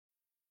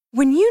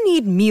When you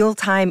need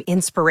mealtime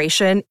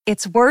inspiration,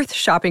 it's worth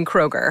shopping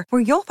Kroger,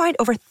 where you'll find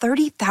over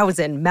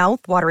 30,000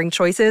 mouth-watering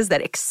choices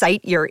that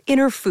excite your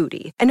inner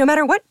foodie. And no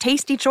matter what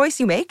tasty choice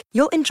you make,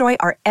 you'll enjoy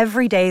our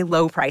everyday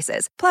low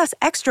prices, plus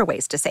extra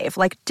ways to save,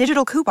 like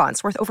digital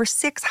coupons worth over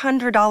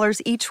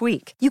 $600 each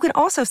week. You can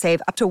also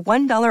save up to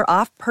 $1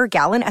 off per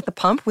gallon at the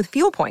pump with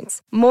fuel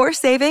points. More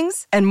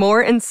savings and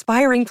more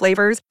inspiring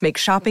flavors make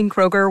shopping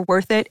Kroger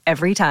worth it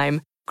every time.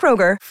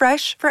 Kroger,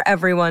 fresh for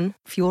everyone.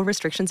 Fuel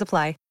restrictions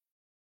apply.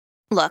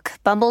 Look,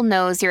 Bumble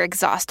knows you're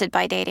exhausted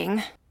by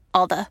dating.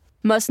 All the,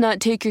 must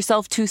not take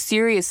yourself too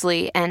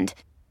seriously, and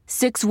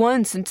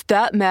 6'1" since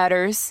that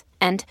matters,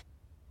 and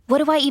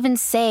what do I even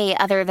say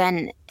other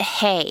than,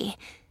 hey?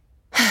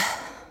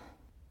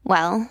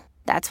 Well,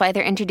 that's why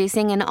they're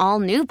introducing an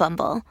all-new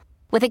Bumble,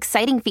 with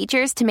exciting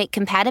features to make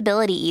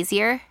compatibility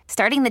easier,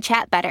 starting the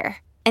chat better,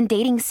 and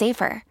dating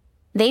safer.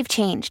 They've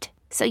changed,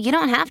 so you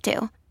don't have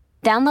to.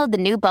 Download the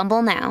new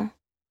Bumble now.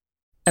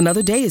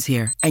 Another day is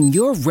here, and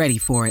you're ready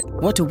for it.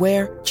 What to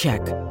wear?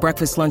 Check.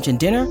 Breakfast, lunch, and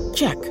dinner?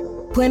 Check.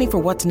 Planning for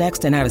what's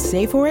next and how to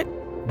save for it?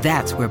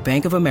 That's where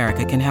Bank of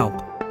America can help.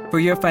 For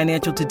your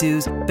financial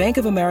to-dos, Bank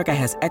of America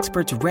has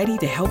experts ready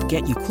to help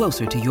get you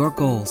closer to your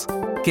goals.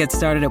 Get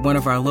started at one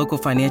of our local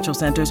financial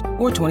centers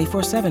or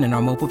 24/7 in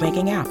our mobile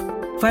banking app.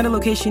 Find a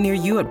location near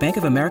you at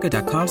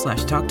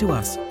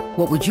bankofamerica.com/talktous.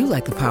 What would you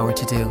like the power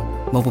to do?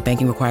 Mobile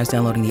banking requires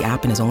downloading the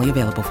app and is only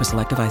available for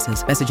select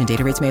devices. Message and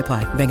data rates may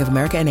apply. Bank of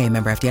America N.A.,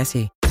 member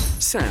FDIC.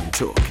 Sand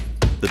Talk,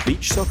 the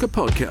beach soccer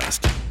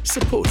podcast,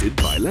 supported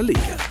by La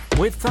Liga.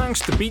 With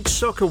thanks to Beach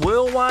Soccer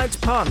Worldwide's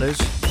partners,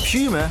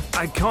 Puma,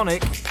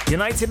 Iconic,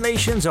 United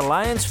Nations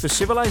Alliance for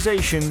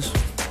Civilizations,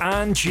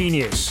 and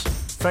Genius.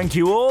 Thank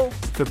you all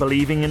for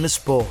believing in the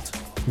sport.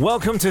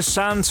 Welcome to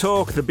Sand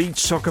Talk, the beach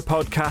soccer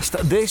podcast.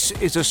 This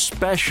is a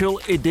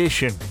special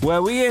edition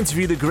where we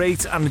interview the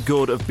great and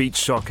good of beach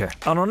soccer.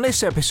 And on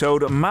this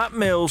episode, Matt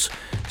Mills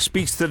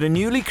speaks to the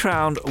newly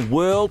crowned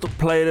World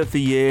Player of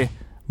the Year,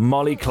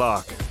 Molly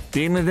Clark.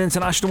 The England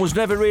international was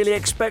never really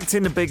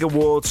expecting the big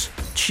awards.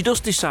 She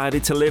just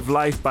decided to live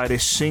life by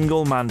this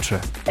single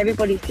mantra.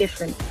 Everybody's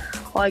different.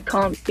 I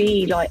can't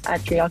be like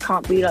Adri, I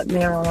can't be like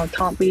Miron, I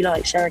can't be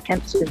like Sarah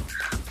Kempson.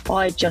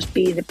 I just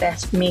be the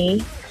best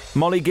me.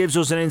 Molly gives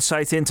us an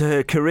insight into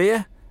her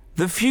career,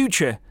 the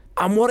future,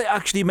 and what it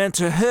actually meant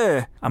to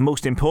her, and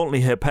most importantly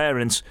her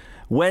parents,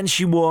 when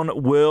she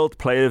won World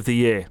Player of the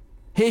Year.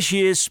 Here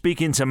she is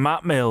speaking to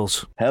Matt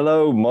Mills.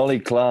 Hello, Molly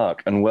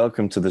Clark, and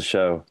welcome to the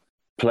show.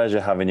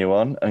 Pleasure having you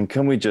on. And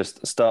can we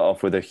just start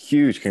off with a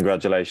huge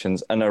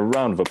congratulations and a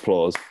round of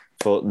applause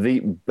for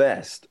the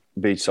best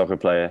beach soccer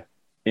player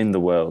in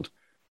the world.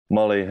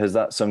 Molly, has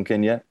that sunk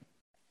in yet?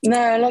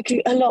 No, like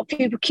a lot of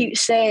people keep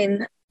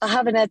saying, I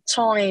haven't had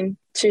time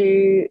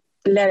to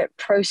let it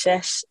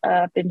process.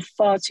 I've been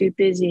far too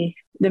busy.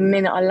 The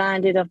minute I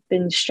landed, I've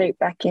been straight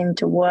back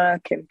into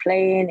work and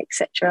playing,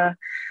 etc.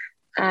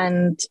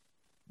 And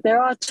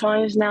there are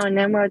times now and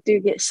then where I do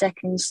get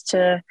seconds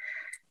to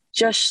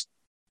just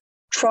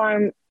try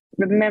and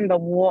remember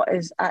what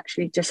has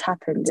actually just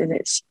happened. And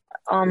it's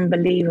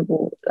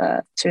unbelievable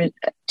to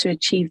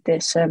achieve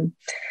this.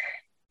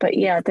 But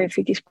yeah, I don't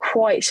think it's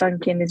quite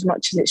sunk in as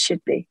much as it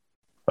should be.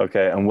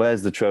 Okay, and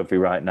where's the trophy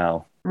right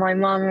now? My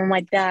mum and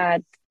my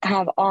dad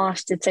have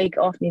asked to take it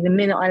off me. The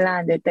minute I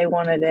landed, they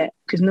wanted it,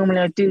 because normally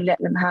I do let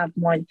them have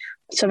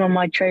some of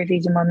my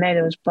trophies and my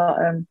medals, but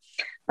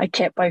I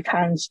kept both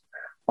hands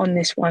on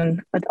this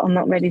one. I'm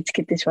not ready to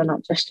give this one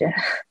up just yet.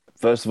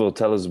 First of all,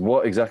 tell us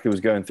what exactly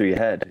was going through your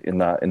head in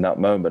that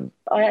moment.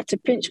 I had to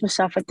pinch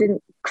myself. I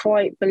didn't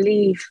quite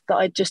believe that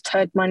I just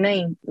heard my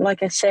name.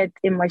 Like I said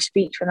in my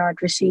speech when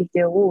I'd received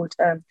the award,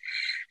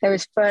 there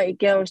was 30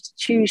 girls to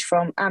choose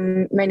from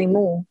and many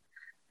more.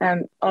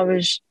 I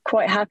was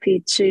quite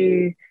happy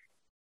to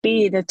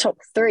be in the top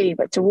 3,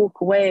 but to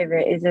walk away with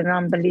it is an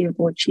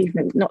unbelievable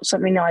achievement. Not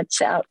something that I'd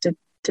set out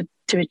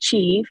to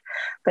achieve,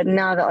 but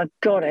now that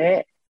I've got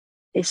it,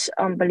 it's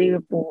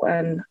unbelievable,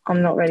 and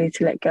I'm not ready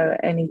to let go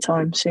at any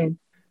time soon.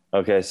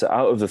 Okay, so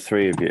out of the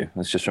 3 of you,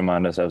 let's just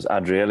remind ourselves,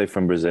 Adriele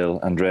from Brazil,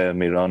 Andrea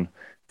Miron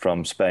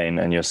from Spain,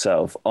 and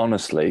yourself,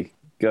 honestly,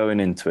 going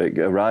into it,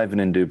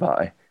 arriving in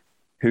Dubai,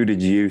 who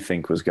did you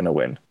think was going to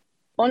win?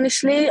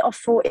 Honestly, I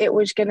thought it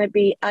was going to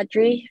be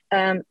Adri,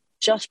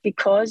 just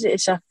because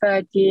it's her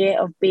 3rd year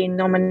of being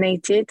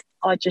nominated.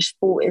 I just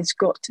thought it's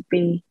got to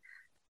be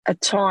a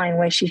time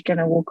where she's going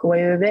to walk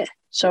away with it.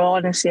 So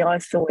honestly, I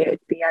thought it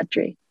would be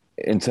Adri.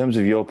 In terms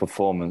of your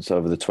performance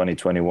over the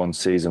 2021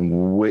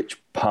 season, which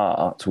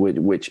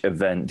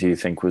event do you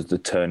think was the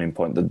turning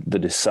point, the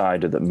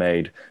decider that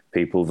made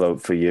people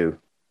vote for you?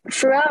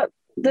 Throughout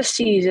the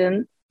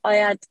season, I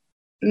had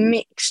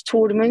mixed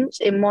tournaments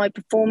in my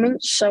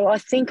performance. So I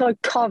think I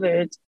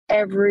covered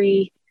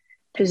every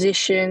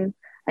position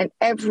and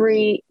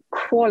every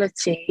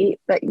quality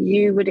that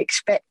you would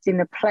expect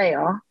in a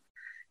player,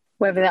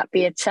 whether that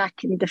be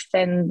attacking,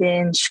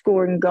 defending,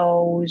 scoring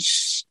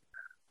goals.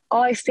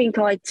 I think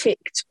I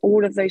ticked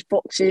all of those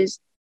boxes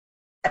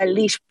at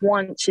least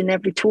once in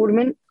every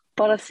tournament.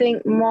 But I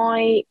think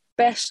my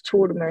best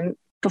tournament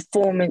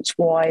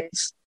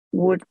performance-wise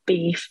would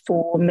be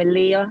for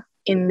Malia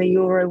in the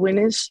Euro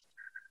winners.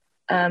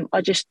 I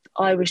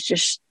was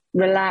just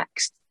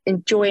relaxed,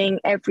 enjoying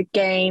every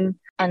game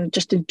and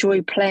just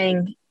enjoy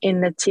playing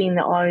in the team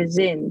that I was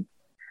in,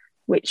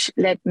 which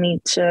led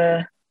me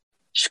to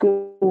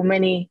score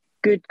many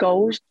good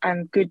goals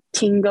and good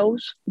team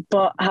goals.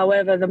 But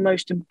however, the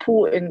most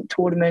important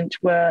tournaments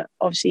were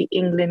obviously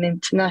England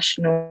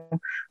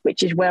International,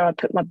 which is where I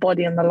put my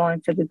body on the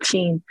line for the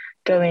team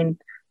going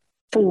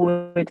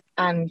forward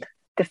and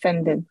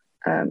defending.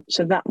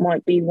 So that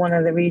might be one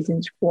of the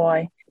reasons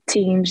why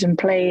teams and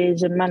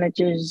players and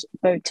managers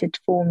voted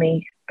for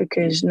me,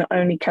 because not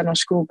only can I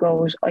score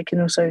goals, I can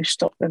also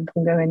stop them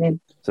from going in.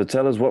 So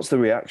tell us, what's the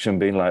reaction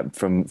been like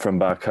from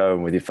back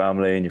home with your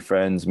family and your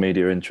friends,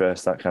 media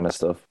interest, that kind of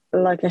stuff?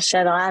 Like I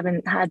said, I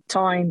haven't had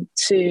time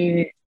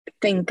to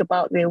think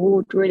about the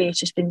award, really. It's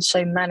just been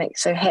so manic,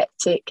 so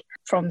hectic,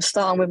 from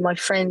starting with my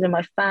friends and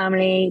my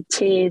family,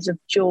 tears of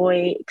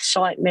joy,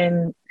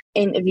 excitement,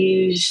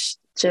 interviews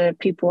to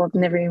people I've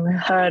never even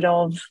heard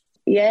of.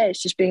 Yeah,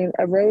 it's just been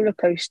a roller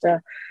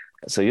coaster.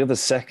 So you're the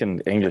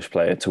second English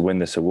player to win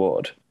this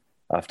award,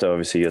 after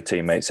obviously your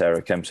teammate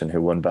Sarah Kempson,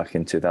 who won back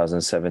in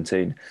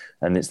 2017.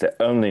 And it's the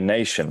only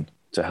nation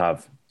to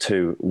have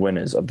two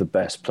winners of the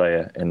best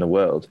player in the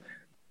world.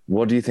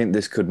 What do you think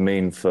this could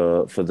mean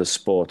for the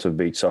sport of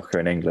beach soccer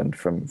in England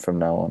from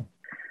now on?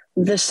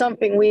 There's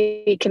something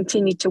we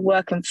continue to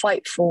work and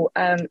fight for.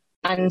 And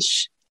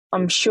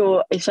I'm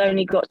sure it's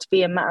only got to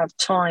be a matter of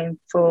time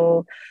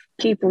for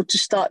people to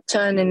start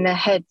turning their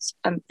heads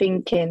and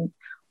thinking,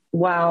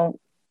 wow,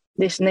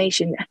 this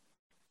nation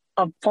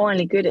are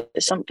finally good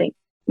at something.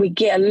 We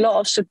get a lot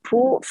of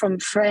support from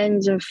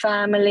friends and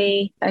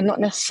family, and not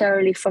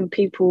necessarily from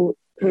people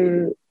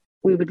who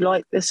we would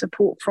like the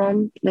support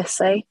from, let's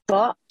say.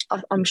 But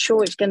I'm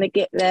sure it's going to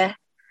get there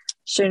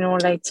sooner or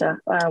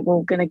later.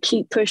 We're going to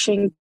keep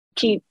pushing,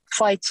 keep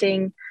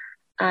fighting,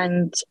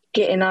 and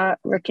getting our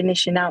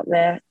recognition out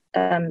there,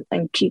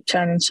 and keep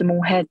turning some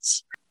more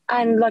heads.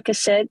 And like I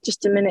said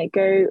just a minute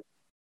ago,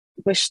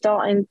 we're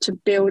starting to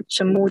build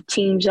some more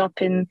teams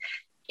up in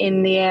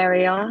the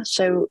area.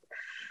 So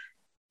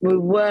we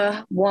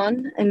were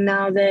one, and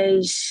now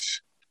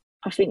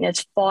I think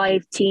there's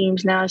 5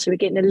 teams now. So we're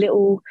getting a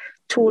little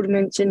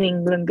tournaments in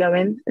England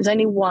going. There's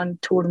only one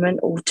tournament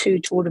or 2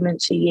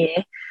 tournaments a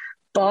year,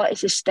 but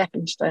it's a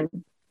stepping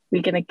stone.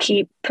 We're going to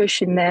keep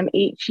pushing them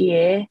each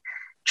year,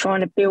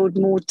 trying to build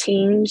more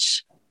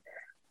teams,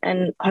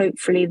 and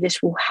hopefully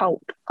this will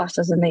help us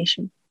as a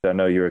nation. I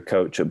know you're a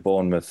coach at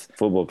Bournemouth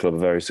Football Club, a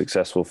very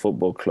successful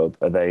football club.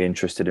 Are they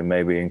interested in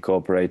maybe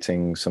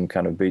incorporating some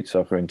kind of beach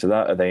soccer into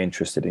that? Are they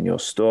interested in your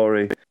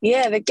story?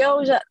 Yeah, the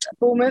girls at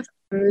Bournemouth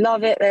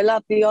love it. They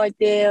love the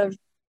idea of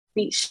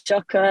beach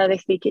soccer. They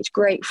think it's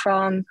great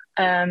fun.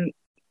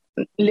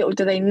 Little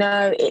do they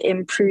know, it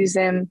improves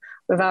them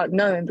without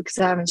knowing, because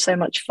they're having so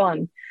much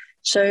fun.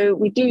 So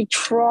we do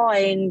try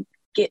and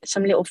get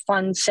some little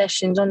fun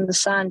sessions on the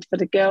sand for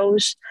the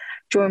girls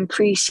during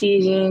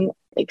pre-season,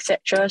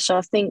 etc. So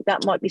I think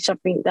that might be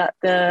something that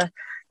the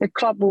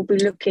club will be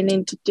looking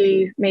into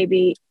do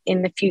maybe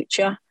in the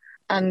future.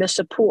 And the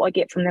support I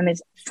get from them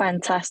is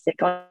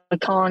fantastic. I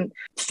can't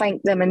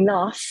thank them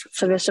enough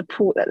for the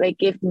support that they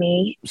give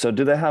me. So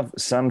do they have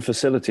sand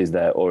facilities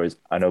there, or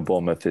I know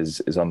Bournemouth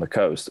is on the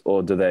coast,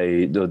 or do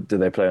they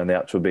play on the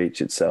actual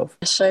beach itself?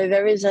 So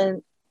there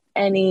isn't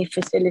any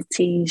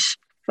facilities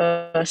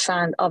for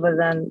sand other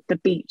than the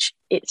beach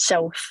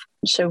itself.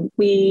 So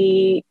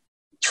we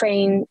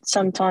train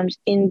sometimes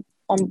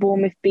on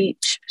Bournemouth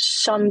Beach.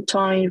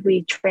 Sometimes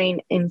we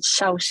train in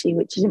Southsea,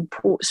 which is in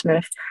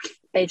Portsmouth.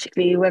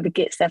 Basically, whoever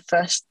gets there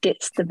first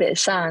gets the bit of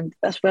sand.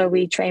 That's where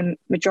we train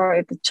majority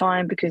of the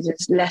time, because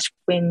there's less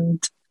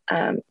wind.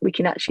 We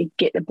can actually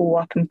get the ball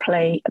up and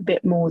play a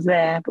bit more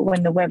there. But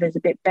when the weather's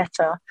a bit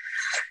better,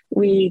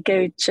 we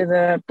go to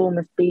the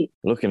Bournemouth Beach.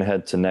 Looking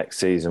ahead to next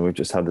season, we've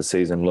just had the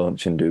season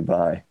launch in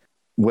Dubai.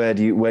 Where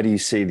do you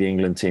see the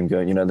England team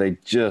going? You know, they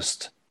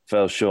just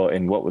fell short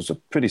in what was a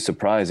pretty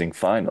surprising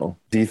final.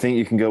 Do you think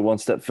you can go one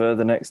step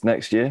further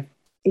next year?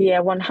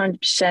 Yeah,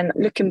 100%.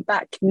 Looking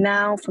back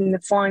now from the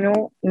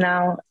final,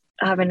 now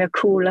having a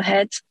cooler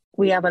head,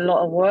 we have a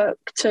lot of work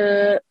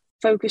to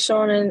focus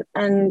on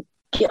and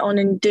get on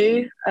and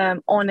do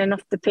on and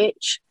off the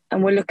pitch.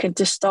 And we're looking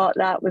to start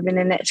that within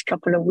the next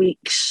couple of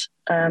weeks,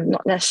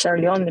 not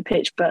necessarily on the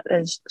pitch, but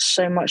there's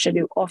so much to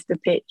do off the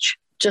pitch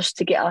just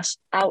to get us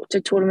out to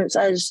tournaments.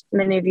 As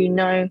many of you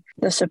know,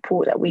 the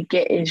support that we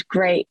get is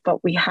great,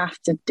 but we have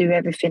to do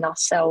everything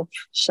ourselves.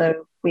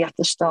 So we have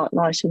to start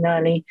nice and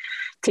early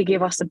to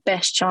give us the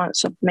best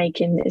chance of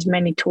making as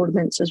many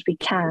tournaments as we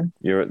can.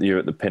 You're at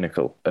the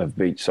pinnacle of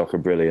beach soccer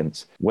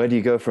brilliance. Where do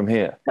you go from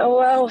here? Oh,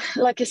 well,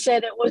 like I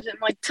said, it wasn't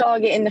my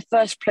target in the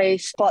first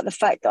place, but the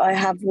fact that I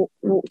have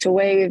walked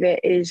away with it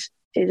is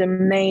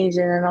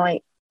amazing. And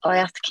I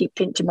have to keep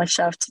pinching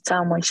myself to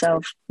tell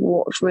myself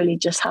what's really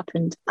just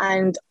happened.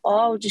 And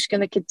I'm just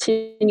going to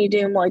continue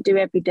doing what I do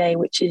every day,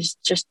 which is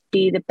just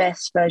be the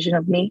best version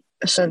of me.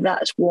 So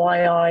that's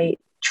why I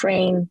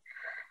train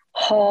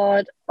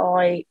hard.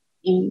 I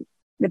eat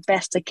the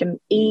best I can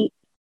eat.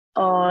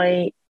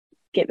 I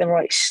get the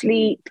right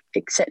sleep,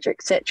 etc.,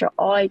 etc.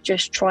 I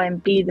just try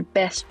and be the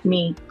best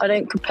me. I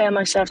don't compare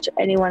myself to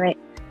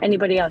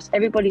anybody else.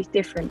 Everybody's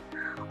different.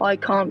 I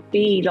can't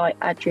be like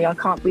Adri. I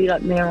can't be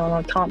like Miran.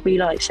 I can't be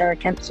like Sarah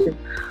Kempson.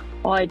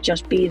 I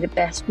just be the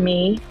best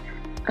me,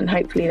 and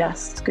hopefully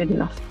that's good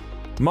enough.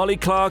 Molly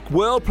Clark,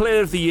 World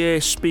Player of the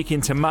Year,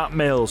 speaking to Matt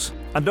Mills.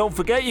 And don't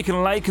forget, you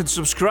can like and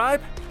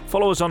subscribe.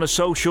 Follow us on the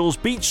socials,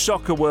 Beach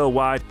Soccer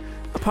Worldwide,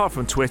 apart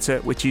from Twitter,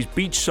 which is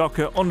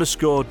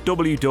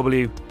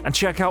beachsoccer_WW. And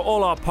check out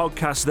all our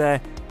podcasts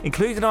there,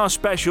 including our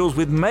specials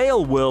with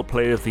male World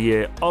Player of the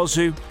Year,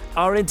 Ozu,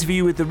 our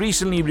interview with the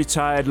recently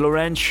retired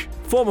Llorenç,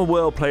 former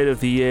World Player of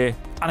the Year,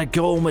 and a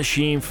goal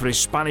machine for his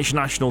Spanish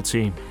national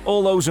team.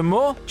 All those and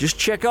more, just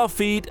check our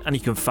feed and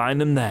you can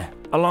find them there,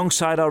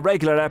 alongside our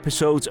regular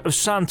episodes of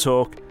Sand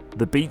Talk,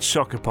 the Beach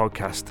Soccer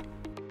Podcast.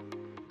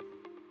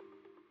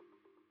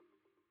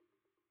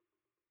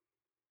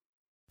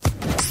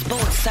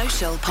 Sports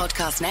Social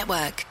Podcast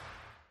Network.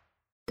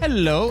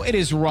 Hello, it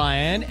is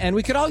Ryan, and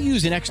we could all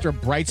use an extra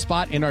bright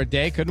spot in our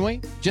day, couldn't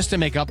we? Just to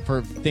make up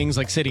for things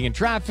like sitting in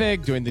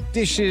traffic, doing the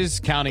dishes,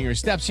 counting your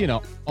steps, you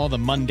know, all the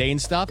mundane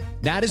stuff.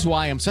 That is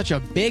why I'm such a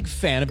big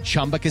fan of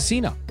Chumba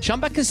Casino.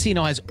 Chumba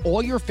Casino has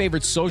all your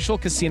favorite social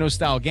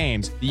casino-style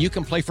games that you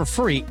can play for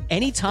free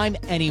anytime,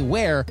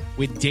 anywhere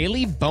with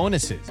daily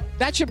bonuses.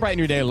 That should brighten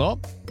your day a little.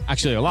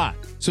 Actually, a lot.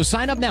 So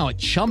sign up now at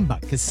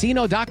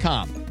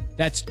ChumbaCasino.com.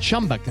 That's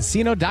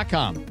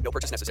ChumbaCasino.com. No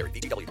purchase necessary.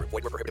 VGW Group.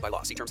 Void where prohibited by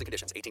law. See terms and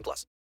conditions. 18+.